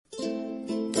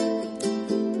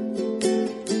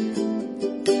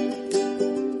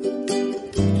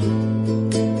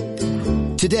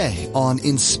today on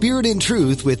In Spirit and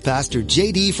Truth with Pastor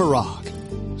J.D.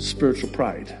 Farag. Spiritual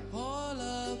pride.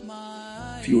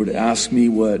 If you were to ask me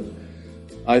what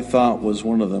I thought was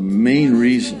one of the main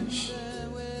reasons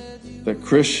that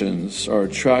Christians are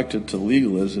attracted to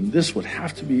legalism, this would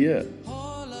have to be it.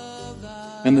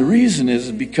 And the reason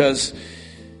is because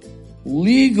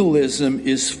legalism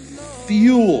is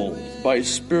fueled by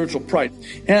spiritual pride.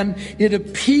 And it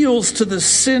appeals to the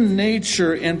sin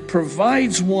nature and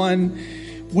provides one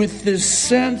with this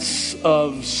sense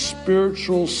of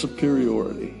spiritual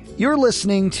superiority. You're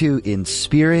listening to In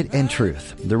Spirit and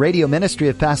Truth, the radio ministry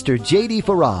of Pastor J.D.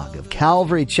 Farag of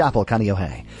Calvary Chapel,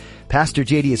 Kaneohe. Pastor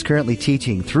J.D. is currently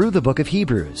teaching through the book of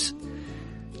Hebrews.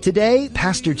 Today,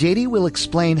 Pastor J.D. will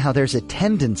explain how there's a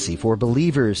tendency for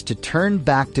believers to turn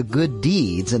back to good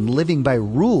deeds and living by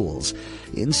rules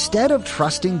instead of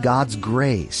trusting God's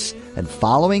grace and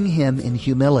following Him in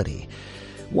humility.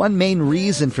 One main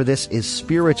reason for this is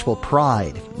spiritual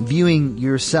pride, viewing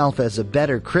yourself as a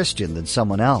better Christian than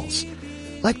someone else.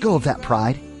 Let go of that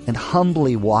pride and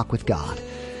humbly walk with God.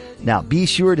 Now, be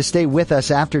sure to stay with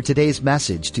us after today's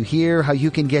message to hear how you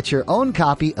can get your own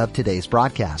copy of today's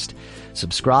broadcast.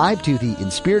 Subscribe to the In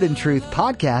Spirit and Truth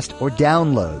podcast or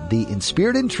download the In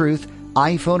Spirit and Truth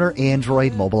iPhone or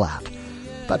Android mobile app.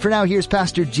 But for now, here's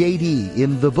Pastor J.D.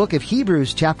 in the book of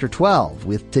Hebrews chapter 12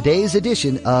 with today's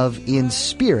edition of In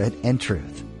Spirit and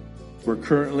Truth. We're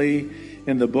currently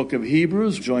in the book of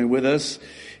Hebrews. Join with us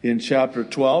in chapter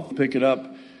 12. Pick it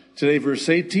up today, verse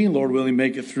 18. Lord willing,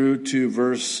 make it through to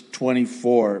verse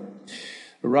 24.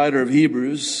 The writer of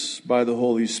Hebrews, by the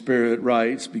Holy Spirit,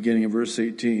 writes, beginning in verse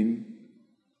 18,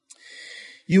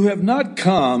 "You have not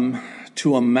come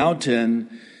to a mountain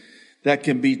that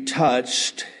can be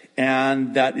touched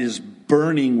and that is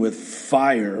burning with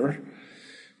fire,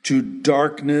 to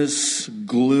darkness,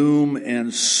 gloom,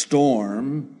 and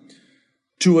storm,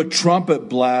 to a trumpet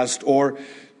blast, or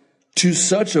to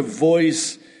such a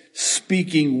voice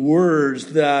speaking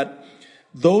words that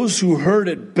those who heard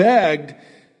it begged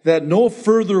that no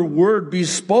further word be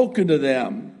spoken to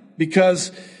them,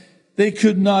 because they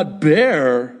could not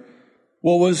bear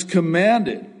what was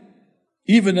commanded.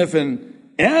 Even if an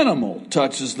animal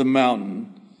touches the mountain,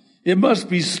 it must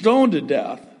be stoned to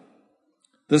death.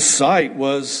 The sight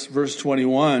was," verse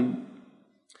 21,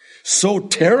 "so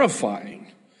terrifying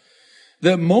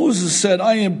that Moses said,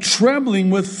 'I am trembling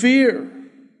with fear.'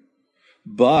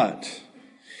 But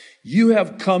you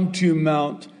have come to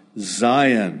Mount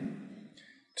Zion,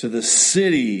 to the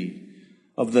city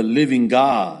of the living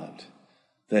God,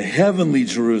 the heavenly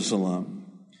Jerusalem.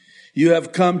 You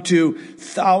have come to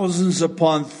thousands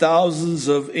upon thousands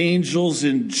of angels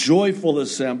in joyful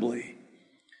assembly,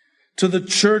 to the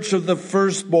church of the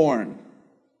firstborn,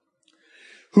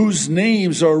 whose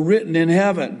names are written in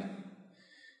heaven.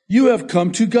 You have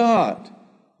come to God,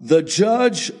 the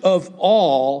judge of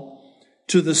all,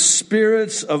 to the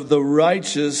spirits of the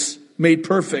righteous made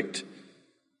perfect,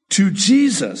 to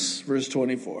Jesus," verse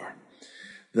 24,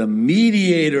 "the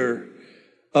mediator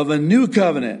of a new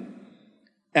covenant,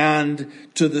 and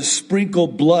to the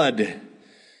sprinkled blood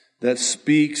that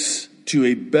speaks to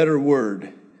a better word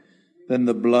than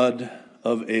the blood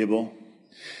of Abel."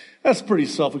 That's pretty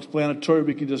self-explanatory.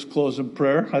 We can just close in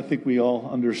prayer. I think we all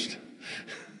understand.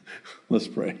 Let's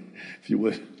pray. If you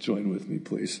would, join with me,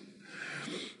 please.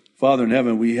 Father in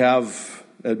heaven, we have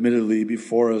admittedly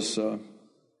before us a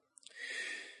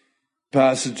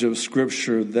passage of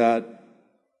Scripture that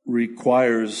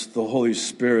requires the Holy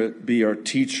Spirit be our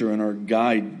teacher and our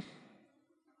guide.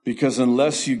 Because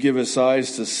unless you give us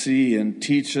eyes to see and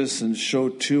teach us and show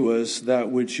to us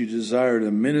that which you desire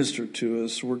to minister to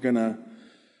us, we're gonna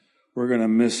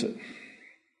miss it.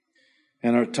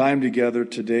 And our time together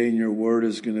today in your word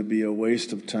is going to be a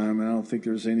waste of time. And I don't think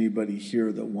there's anybody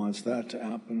here that wants that to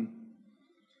happen.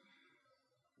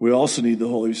 We also need the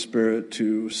Holy Spirit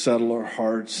to settle our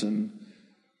hearts, and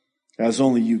as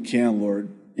only you can, Lord,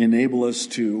 enable us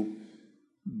to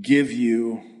give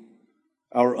you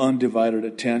our undivided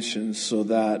attention so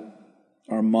that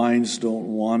our minds don't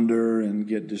wander and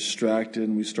get distracted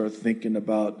and we start thinking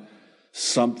about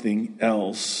something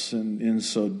else. And in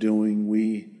so doing,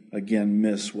 we again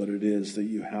miss what it is that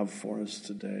you have for us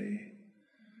today.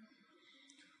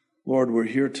 Lord, we're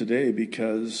here today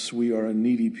because we are a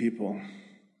needy people.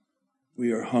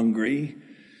 We are hungry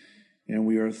and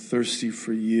we are thirsty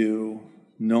for you,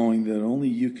 knowing that only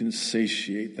you can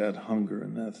satiate that hunger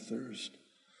and that thirst.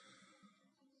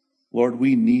 Lord,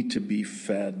 we need to be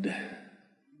fed.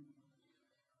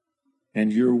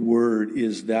 And your word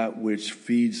is that which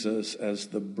feeds us as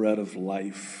the bread of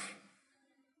life.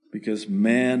 Because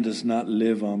man does not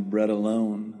live on bread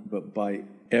alone, but by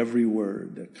every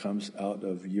word that comes out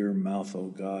of your mouth, O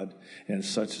God, and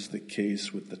such is the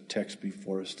case with the text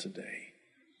before us today.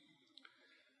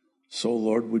 So,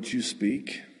 Lord, would you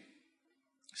speak?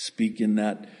 Speak in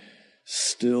that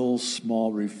still,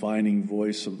 small, refining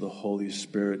voice of the Holy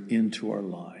Spirit into our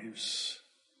lives.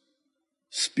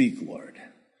 Speak, Lord.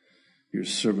 Your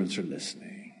servants are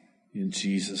listening. In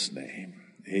Jesus' name,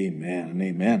 amen and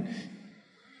amen.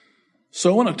 So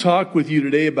I want to talk with you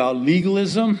today about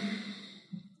legalism,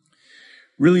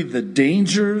 really the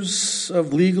dangers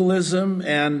of legalism,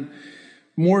 and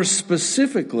more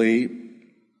specifically,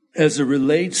 as it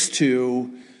relates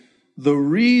to the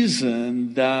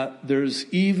reason that there's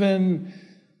even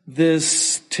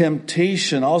this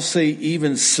temptation, I'll say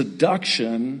even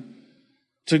seduction,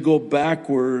 to go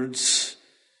backwards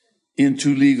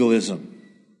into legalism.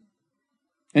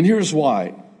 And here's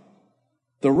why.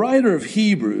 The writer of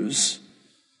Hebrews,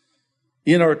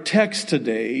 in our text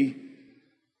today,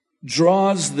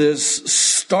 draws this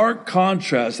stark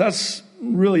contrast. That's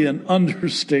really an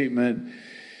understatement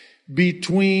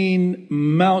between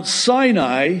Mount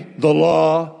Sinai, the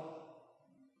law,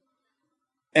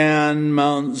 and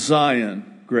Mount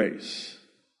Zion, grace.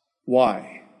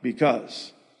 Why?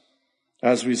 Because,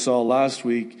 as we saw last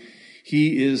week,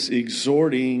 he is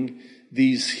exhorting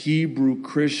these Hebrew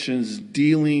Christians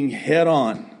dealing head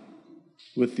on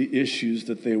with the issues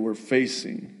that they were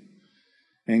facing.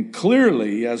 And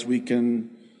clearly, as we can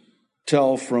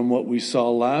tell from what we saw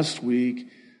last week,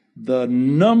 the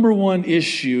number one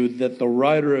issue that the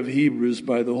writer of Hebrews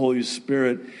by the Holy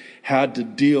Spirit had to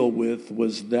deal with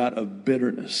was that of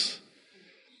bitterness.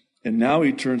 And now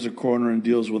he turns a corner and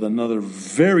deals with another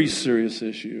very serious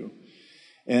issue.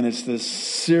 And it's this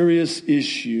serious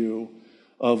issue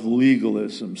of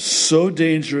legalism. So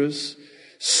dangerous,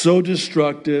 so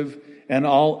destructive, and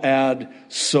I'll add,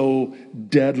 so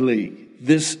deadly.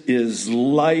 This is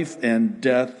life and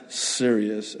death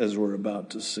serious, as we're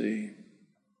about to see.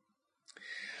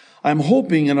 I'm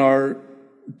hoping in our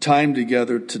time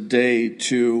together today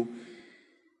to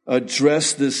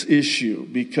address this issue,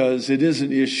 because it is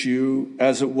an issue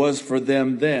as it was for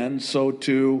them then, so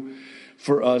too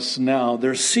for us now.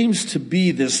 There seems to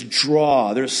be this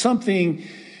draw. There's something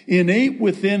innate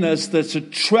within us that's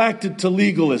attracted to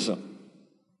legalism.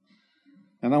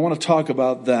 And I want to talk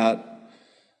about that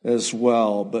as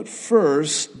well. But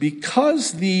first,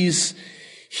 because these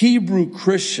Hebrew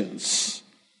Christians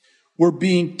were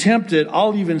being tempted,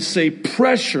 I'll even say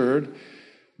pressured,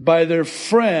 by their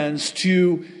friends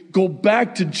to go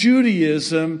back to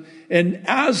Judaism, and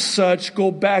as such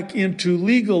go back into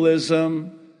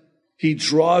legalism, he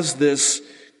draws this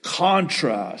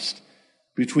contrast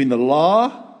between the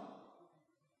law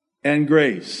and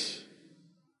grace.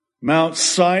 Mount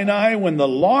Sinai when the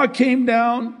law came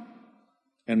down,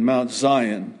 and Mount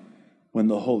Zion when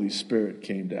the Holy Spirit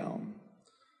came down.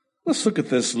 Let's look at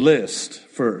this list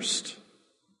first.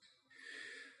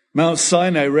 Mount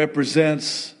Sinai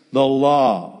represents the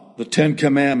law, the Ten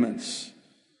Commandments,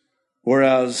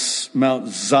 whereas Mount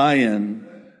Zion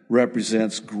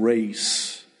represents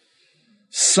grace.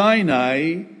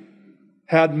 Sinai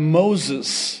had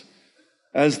Moses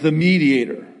as the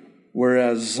mediator,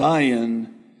 whereas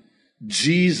Zion,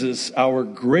 Jesus, our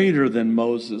greater than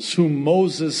Moses, whom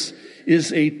Moses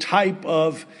is a type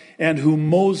of and whom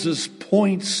Moses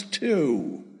points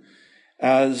to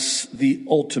as the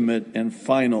ultimate and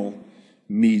final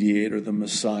mediator, the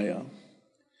Messiah.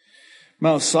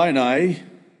 Mount Sinai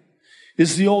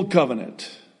is the old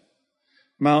covenant.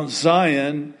 Mount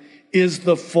Zion is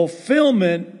the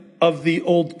fulfillment of the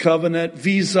old covenant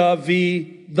vis-a-vis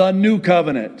the new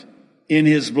covenant in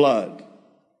his blood.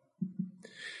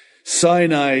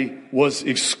 Sinai was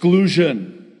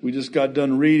exclusion. We just got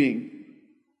done reading.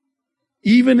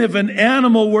 Even if an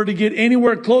animal were to get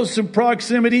anywhere close in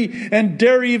proximity and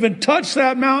dare even touch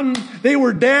that mountain, they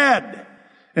were dead.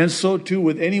 And so too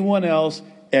with anyone else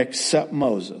except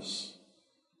Moses.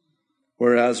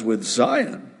 Whereas with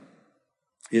Zion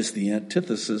is the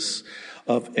antithesis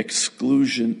of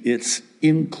exclusion, it's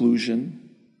inclusion.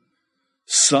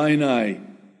 Sinai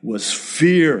was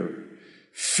fear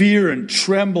and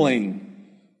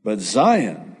trembling, but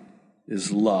Zion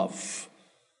is love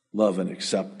and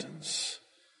acceptance.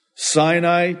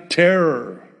 Sinai,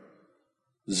 terror.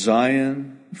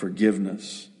 Zion,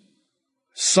 forgiveness.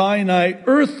 Sinai,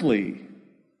 earthly.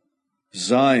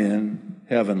 Zion,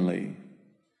 heavenly.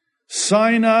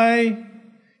 Sinai,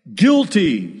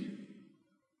 guilty.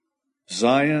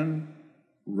 Zion,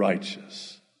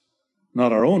 righteous.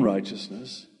 Not our own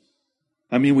righteousness.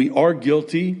 I mean, we are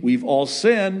guilty. We've all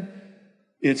sinned.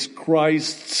 It's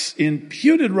Christ's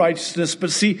imputed righteousness. But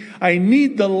see, I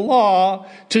need the law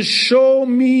to show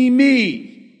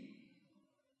me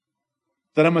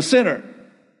that I'm a sinner,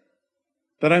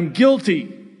 that I'm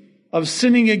guilty of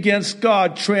sinning against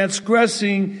God,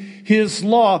 transgressing His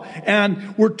law.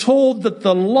 And we're told that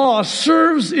the law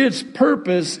serves its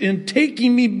purpose in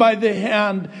taking me by the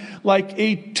hand like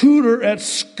a tutor at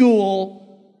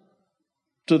school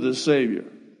to the Savior.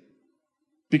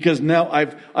 Because now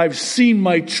I've seen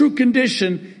my true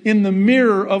condition in the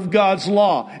mirror of God's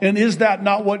law. And is that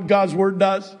not what God's Word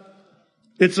does?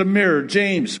 It's a mirror.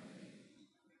 James,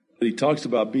 he talks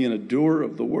about being a doer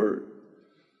of the Word,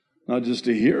 not just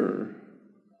a hearer.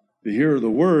 The hearer of the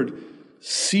Word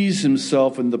sees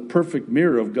himself in the perfect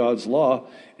mirror of God's law,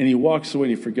 and he walks away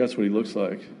and he forgets what he looks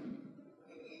like.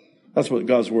 That's what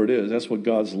God's Word is. That's what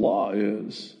God's law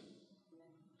is.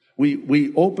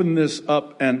 We open this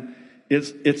up, and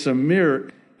it's a mirror,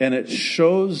 and it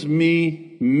shows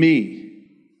me.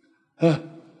 Huh.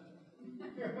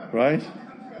 Right?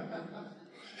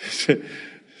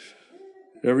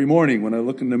 Every morning when I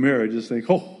look in the mirror, I just think,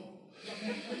 oh.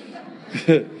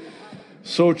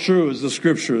 So true is the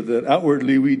scripture that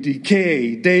outwardly we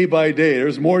decay day by day.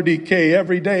 There's more decay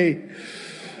every day.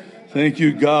 Thank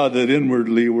you, God, that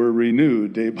inwardly we're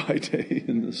renewed day by day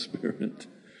in the Spirit.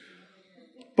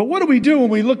 But what do we do when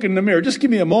we look in the mirror? Just give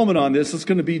me a moment on this. It's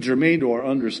going to be germane to our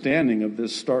understanding of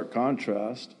this stark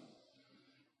contrast.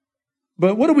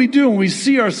 But what do we do when we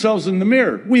see ourselves in the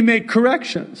mirror? We make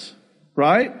corrections,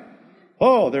 right?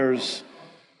 Oh, there's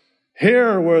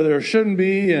hair where there shouldn't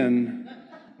be, and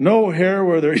no hair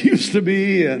where there used to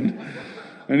be, and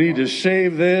I need to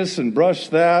shave this and brush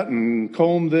that and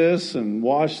comb this and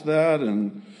wash that,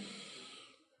 and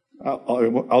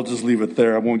I'll just leave it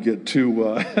there. I won't get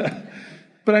too...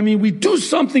 But I mean, we do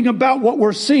something about what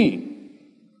we're seeing.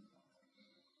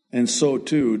 And so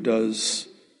too does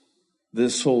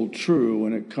this hold true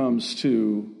when it comes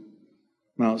to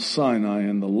Mount Sinai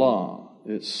and the law.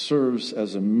 It serves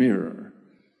as a mirror.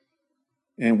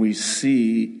 And we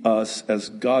see us as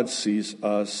God sees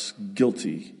us,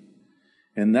 guilty.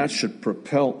 And that should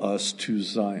propel us to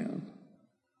Zion,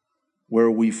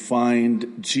 where we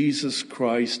find Jesus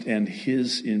Christ and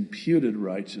His imputed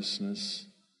righteousness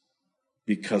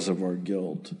because of our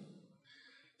guilt.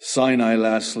 Sinai,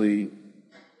 lastly,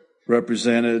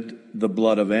 represented the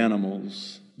blood of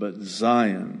animals, but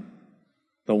Zion,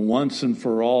 the once and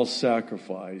for all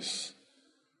sacrifice,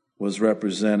 was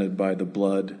represented by the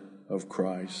blood of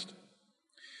Christ.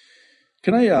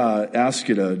 Can I ask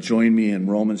you to join me in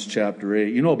Romans chapter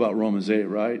 8? You know about Romans 8,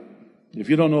 right? If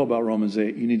you don't know about Romans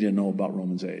 8, you need to know about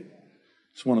Romans 8.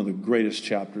 It's one of the greatest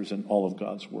chapters in all of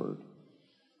God's Word,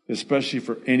 especially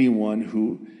for anyone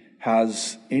who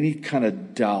has any kind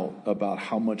of doubt about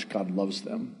how much God loves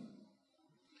them.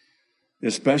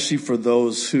 Especially for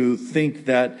those who think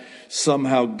that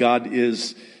somehow God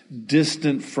is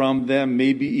distant from them,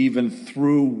 maybe even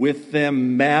through with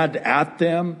them, mad at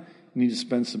them. You need to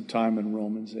spend some time in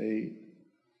Romans 8.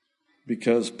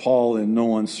 Because Paul, in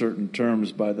no uncertain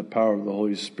terms, by the power of the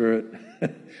Holy Spirit,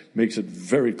 makes it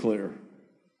very clear.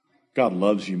 God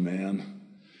loves you, man.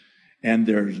 And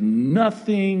there's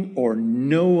nothing or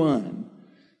no one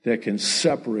that can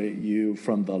separate you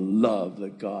from the love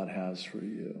that God has for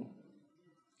you.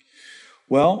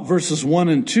 Well, verses 1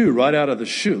 and 2, right out of the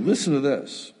chute, listen to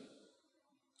this.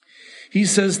 He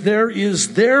says, there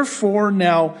is therefore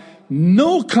now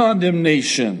no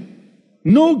condemnation,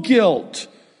 no guilt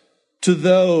to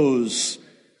those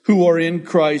who are in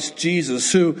Christ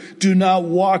Jesus, who do not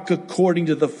walk according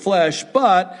to the flesh,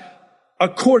 but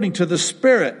according to the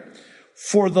Spirit.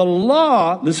 For the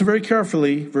law, listen very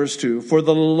carefully, verse 2, for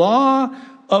the law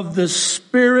of the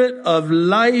Spirit of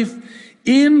life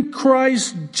in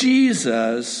Christ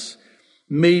Jesus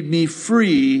made me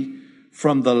free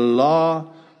from the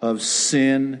law of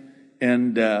sin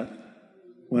and death.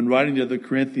 When writing to the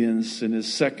Corinthians in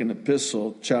his second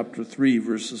epistle, chapter 3,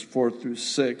 verses 4 through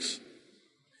 6,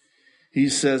 he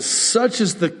says, such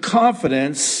is the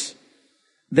confidence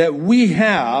that we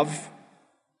have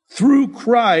through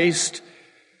Christ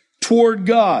toward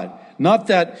God. Not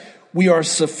that we are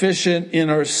sufficient in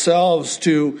ourselves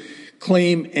to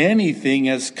claim anything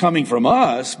as coming from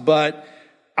us, but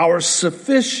our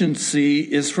sufficiency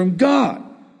is from God,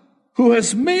 who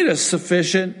has made us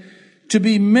sufficient to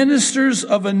be ministers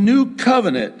of a new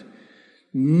covenant,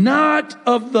 not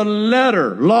of the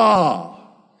letter, law,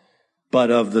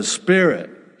 but of the Spirit.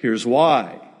 Here's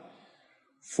why.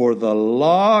 For the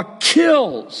law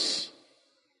kills,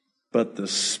 but the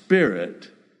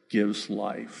Spirit gives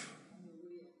life.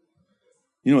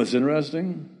 You know what's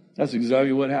interesting? That's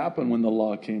exactly what happened when the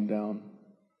law came down.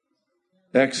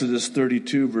 Exodus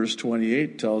 32, verse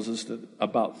 28 tells us that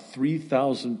about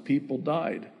 3,000 people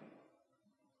died.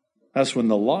 That's when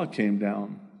the law came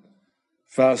down.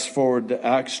 Fast forward to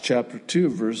Acts chapter 2,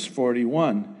 verse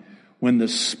 41. When the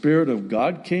Spirit of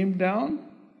God came down,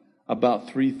 about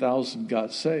 3,000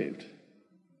 got saved.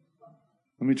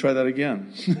 Let me try that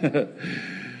again.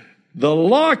 The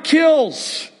law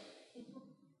kills.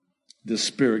 The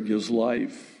Spirit gives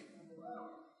life.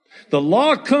 The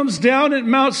law comes down at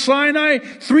Mount Sinai,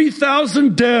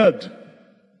 3,000 dead.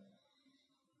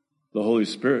 The Holy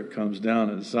Spirit comes down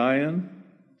at Zion,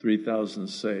 3,000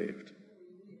 saved.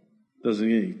 Doesn't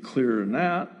get any clearer than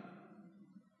that.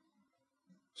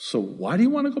 So why do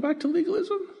you want to go back to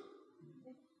legalism?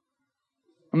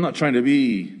 I'm not trying to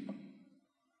be...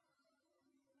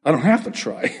 I don't have to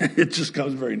try. It just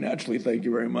comes very naturally. Thank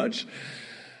you very much.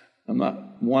 I'm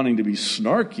not wanting to be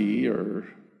snarky or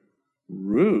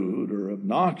rude or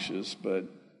obnoxious, but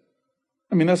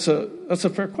I mean, that's a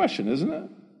fair question, isn't it?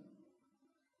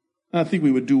 And I think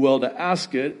we would do well to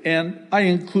ask it, and I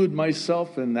include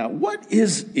myself in that. What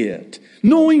is it?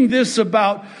 Knowing this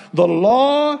about the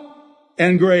law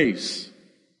and grace,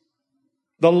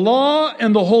 the law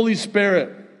and the Holy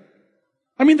Spirit.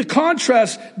 I mean, the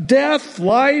contrast, death,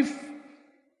 life,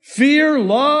 fear,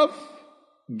 love,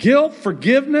 guilt,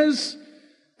 forgiveness.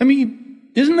 I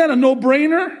mean, isn't that a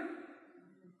no-brainer?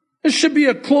 This should be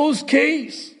a closed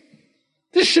case.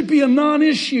 This should be a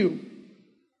non-issue.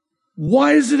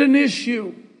 Why is it an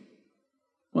issue?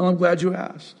 Well, I'm glad you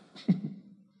asked.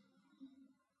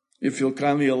 If you'll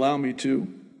kindly allow me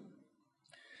to,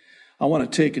 I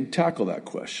want to take and tackle that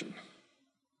question.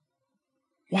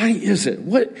 Why is it?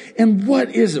 What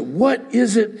is it? What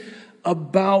is it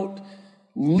about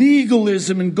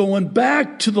legalism and going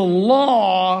back to the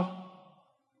law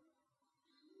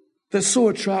that's so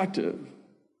attractive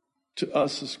to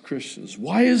us as Christians?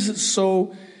 Why is it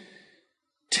so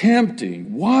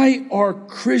tempting? Why are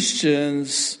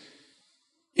Christians,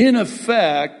 in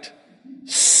effect,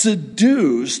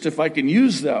 seduced, if I can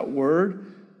use that word,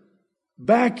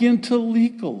 back into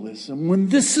legalism when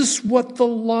this is what the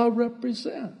law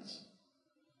represents?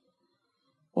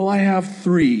 Well, I have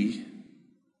 3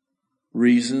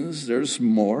 reasons. There's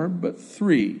more, but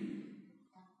 3.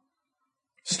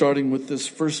 Starting with this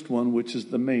first one, which is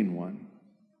the main one.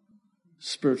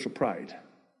 Spiritual pride.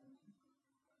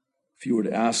 If you were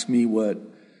to ask me what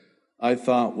I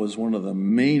thought was one of the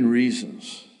main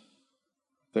reasons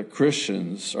that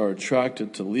Christians are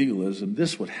attracted to legalism,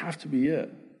 this would have to be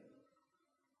it.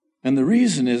 And the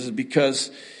reason is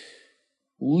because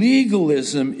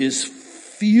legalism is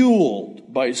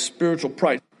fueled by spiritual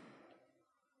pride.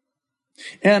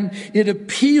 And it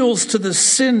appeals to the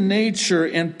sin nature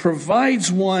and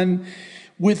provides one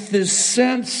with this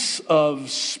sense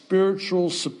of spiritual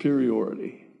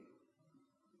superiority.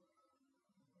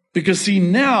 Because see,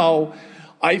 now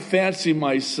I fancy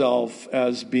myself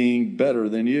as being better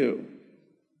than you.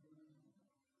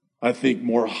 I think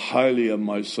more highly of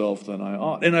myself than I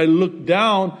ought. And I look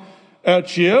down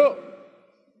at you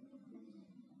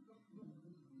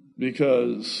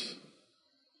because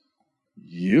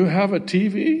you have a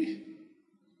TV?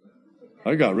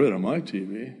 I got rid of my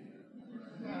TV.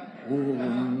 Oh,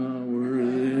 I'm not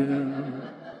worthy.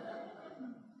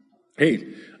 Hey,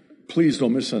 please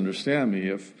don't misunderstand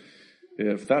me.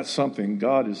 If that's something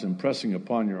God is impressing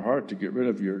upon your heart to get rid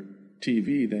of your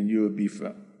TV, then you would be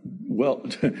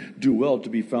do well to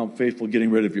be found faithful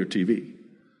getting rid of your TV.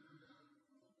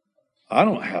 I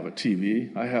don't have a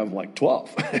TV. I have like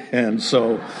 12. And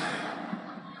so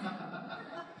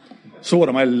what,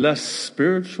 am I less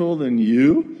spiritual than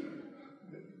you?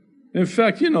 In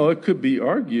fact, it could be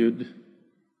argued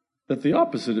that the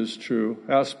opposite is true.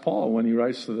 Ask Paul when he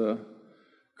writes to the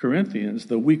Corinthians,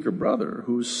 the weaker brother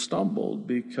who stumbled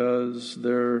because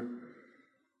they're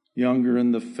younger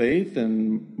in the faith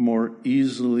and more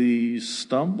easily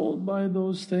stumbled by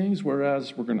those things,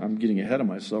 whereas I'm getting ahead of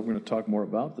myself. We're going to talk more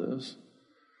about this.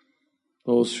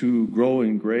 Those who grow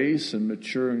in grace and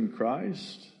mature in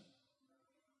Christ,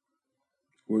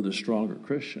 we're the stronger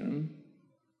Christian.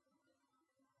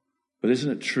 But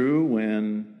isn't it true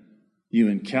when you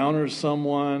encounter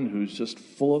someone who's just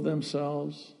full of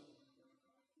themselves,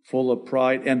 full of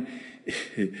pride? And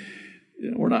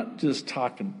we're not just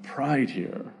talking pride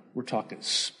here. We're talking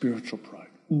spiritual pride.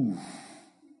 Ooh.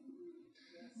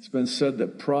 It's been said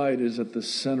that pride is at the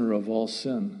center of all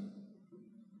sin.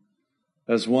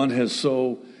 As one has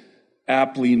so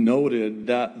aptly noted,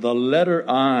 that the letter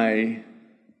I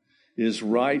is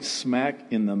right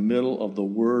smack in the middle of the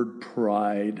word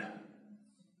pride.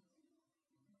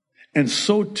 And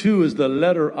so too is the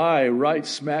letter I right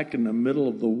smack in the middle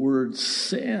of the word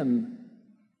sin.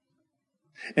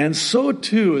 And so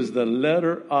too is the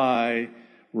letter I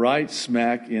right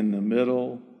smack in the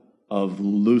middle of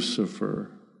Lucifer,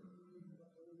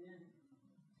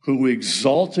 who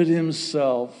exalted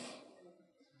himself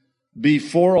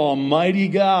before Almighty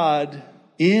God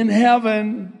in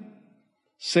heaven,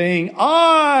 saying,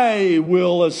 I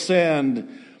will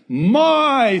ascend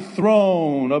my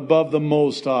throne above the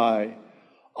Most High.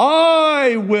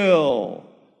 I will.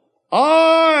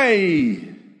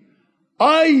 Ay,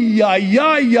 ay,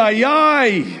 ay, ay,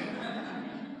 ay.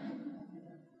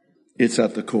 It's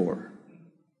at the core.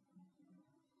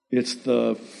 It's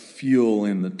the fuel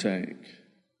in the tank.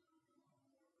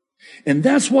 And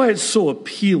that's why it's so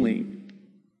appealing.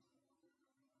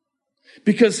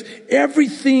 Because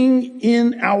everything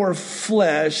in our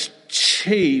flesh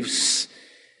chafes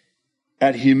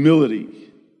at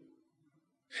humility.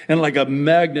 And like a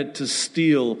magnet to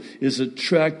steel is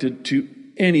attracted to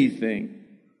anything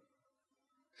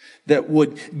that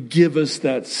would give us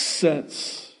that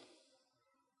sense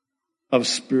of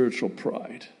spiritual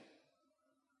pride.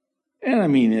 And I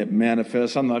mean, it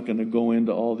manifests. I'm not going to go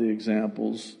into all the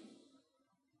examples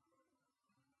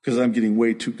because I'm getting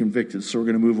way too convicted. So we're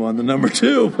going to move on to number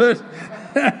 2. But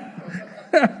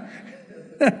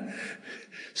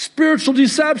spiritual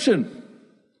deception.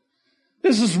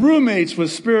 This is roommates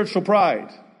with spiritual pride.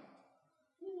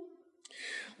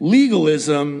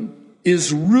 Legalism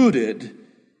is rooted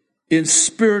in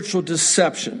spiritual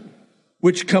deception,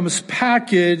 which comes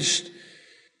packaged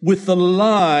with the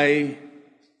lie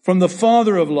from the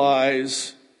father of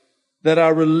lies that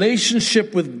our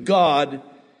relationship with God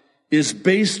is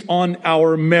based on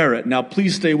our merit. Now,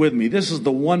 please stay with me. This is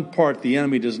the one part the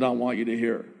enemy does not want you to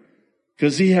hear.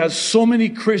 Because he has so many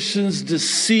Christians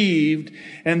deceived,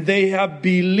 and they have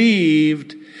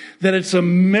believed that it's a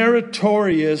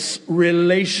meritorious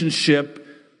relationship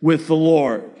with the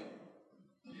Lord.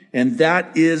 And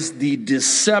that is the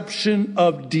deception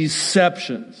of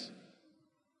deceptions.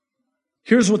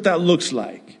 Here's what that looks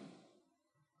like.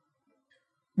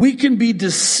 We can be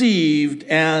deceived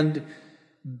and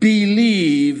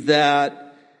believe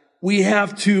that we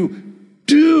have to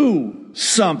do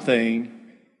something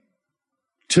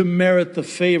to merit the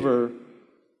favor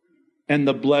and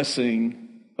the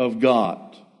blessing of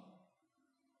God.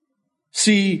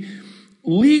 See,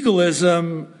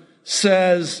 legalism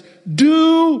says,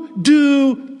 do.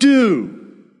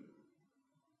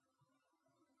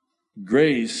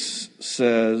 Grace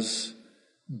says,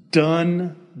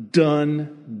 done.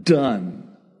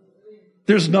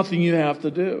 There's nothing you have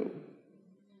to do.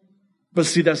 But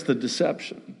see, that's the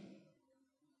deception.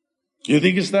 You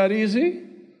think it's that easy?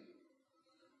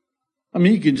 I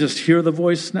mean, you can just hear the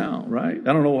voice now, right?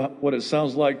 I don't know what it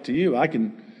sounds like to you. I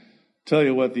can tell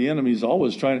you what the enemy's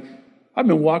always trying. I've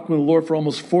been walking with the Lord for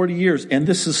almost 40 years, and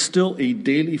this is still a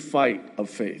daily fight of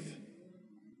faith.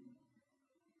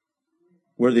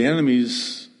 Where the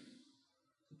enemy's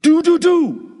do.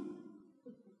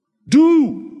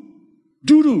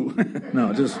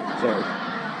 No, just, sorry.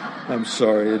 I'm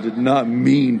sorry. I did not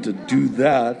mean to do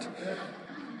that.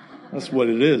 That's what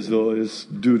it is, though, is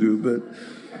do, but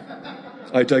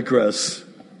I digress.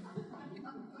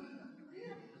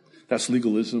 That's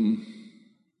legalism.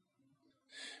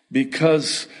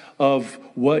 Because of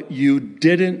what you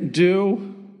didn't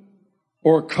do,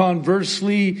 or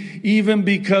conversely, even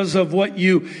because of what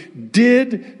you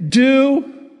did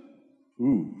do.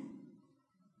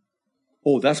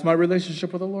 Oh, that's my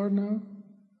relationship with the Lord now?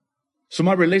 So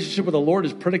my relationship with the Lord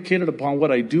is predicated upon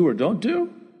what I do or don't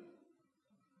do?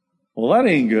 Well, that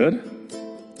ain't good.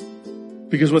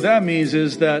 Because what that means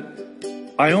is that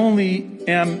I only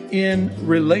am in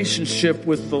relationship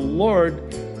with the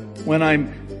Lord when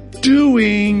I'm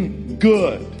doing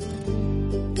good.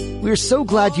 We're so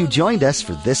glad you joined us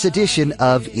for this edition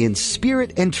of In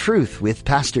Spirit and Truth with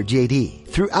Pastor JD.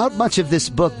 Throughout much of this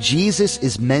book, Jesus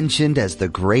is mentioned as the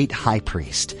great high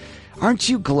priest. Aren't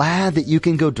you glad that you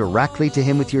can go directly to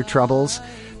him with your troubles?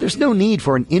 There's no need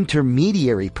for an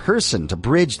intermediary person to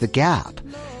bridge the gap.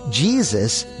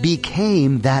 Jesus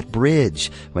became that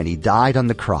bridge when he died on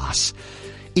the cross.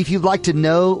 If you'd like to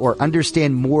know or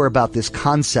understand more about this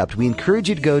concept, we encourage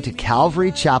you to go to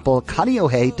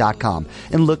calvarychapelkaneohe.com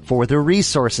and look for the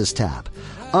Resources tab.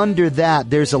 Under that,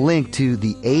 there's a link to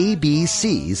the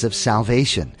ABCs of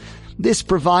salvation. This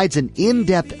provides an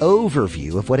in-depth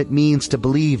overview of what it means to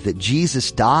believe that Jesus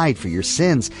died for your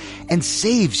sins and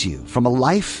saves you from a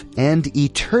life and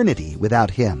eternity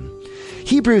without him.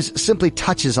 Hebrews simply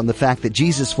touches on the fact that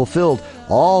Jesus fulfilled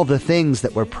all the things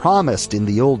that were promised in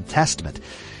the Old Testament.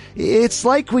 It's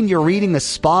like when you're reading a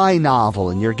spy novel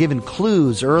and you're given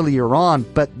clues earlier on,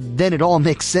 but then it all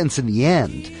makes sense in the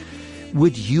end.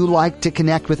 Would you like to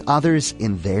connect with others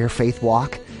in their faith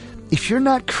walk? If you're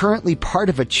not currently part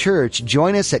of a church,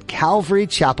 join us at Calvary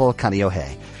Chapel,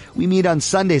 Kaneohe. We meet on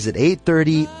Sundays at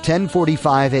 8:30,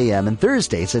 10:45 a.m., and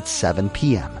Thursdays at 7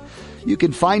 p.m. You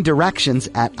can find directions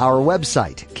at our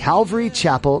website,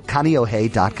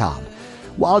 calvarychapelkaneohe.com.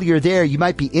 While you're there, you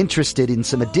might be interested in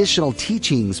some additional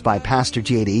teachings by Pastor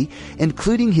JD,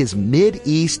 including his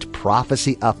Mid-East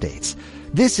prophecy updates.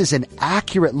 This is an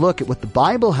accurate look at what the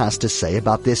Bible has to say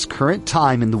about this current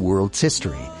time in the world's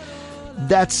history.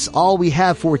 That's all we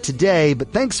have for today,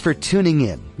 but thanks for tuning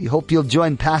in. We hope you'll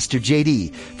join Pastor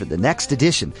JD for the next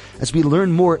edition as we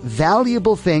learn more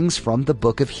valuable things from the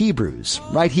book of Hebrews,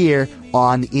 right here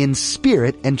on In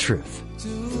Spirit and Truth.